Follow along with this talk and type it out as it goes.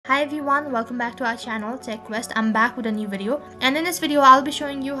Hi everyone, welcome back to our channel Tech Quest. I'm back with a new video, and in this video I'll be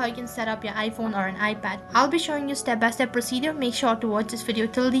showing you how you can set up your iPhone or an iPad. I'll be showing you step-by-step procedure. Make sure to watch this video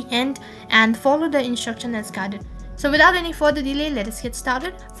till the end and follow the instruction as guided. So without any further delay, let us get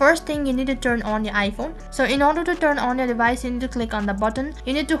started. First thing, you need to turn on your iPhone. So in order to turn on your device, you need to click on the button.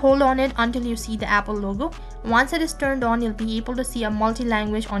 You need to hold on it until you see the Apple logo. Once it is turned on, you'll be able to see a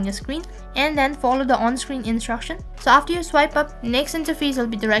multi-language on your screen, and then follow the on-screen instruction. So after you swipe up, next interface will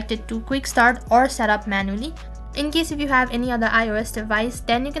be directed to Quick Start or Set Up Manually. In case if you have any other iOS device,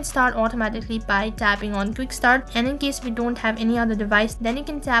 then you can start automatically by tapping on Quick Start, and in case we don't have any other device, then you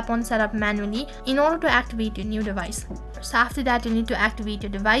can tap on Set Up Manually in order to activate your new device. So after that, you need to activate your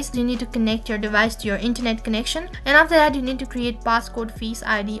device. You need to connect your device to your internet connection, and after that you need to create passcode, Face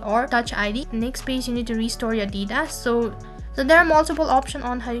ID or Touch ID. Next page, you need to restore your data. So there are multiple options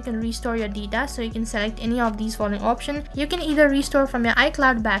on how you can restore your data. So you can select any of these following options. You can either restore from your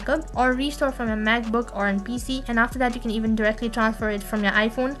iCloud backup or restore from your MacBook or an PC, and after that you can even directly transfer it from your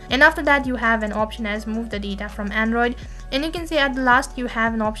iPhone. And after that you have an option as move the data from Android, and you can see at the last you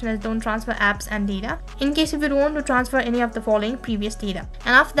have an option as don't transfer apps and data, in case if you don't want to transfer any of the following previous data.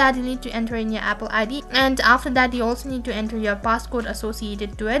 And after that you need to enter in your Apple ID, and after that you also need to enter your passcode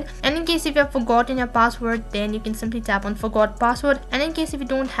associated to it. And in case if you have forgotten your password, then you can simply tap on forgot password. And in case if you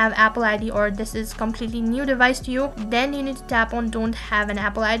don't have Apple ID or this is completely new device to you, then you need to tap on don't have an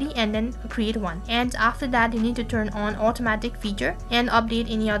Apple ID and then create one. And after that you need to turn on automatic feature and update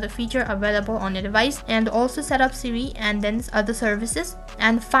any other feature available on your device, and also set up Siri and then other services.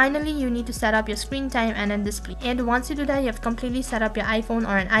 And finally you need to set up your screen time and then display. And once you do that, you have completely set up your iPhone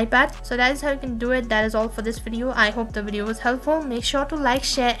or an iPad. So that is how you can do it. That is all for this video. I hope the video was helpful. Make sure to like,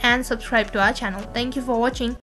 share and subscribe to our channel. Thank you for watching.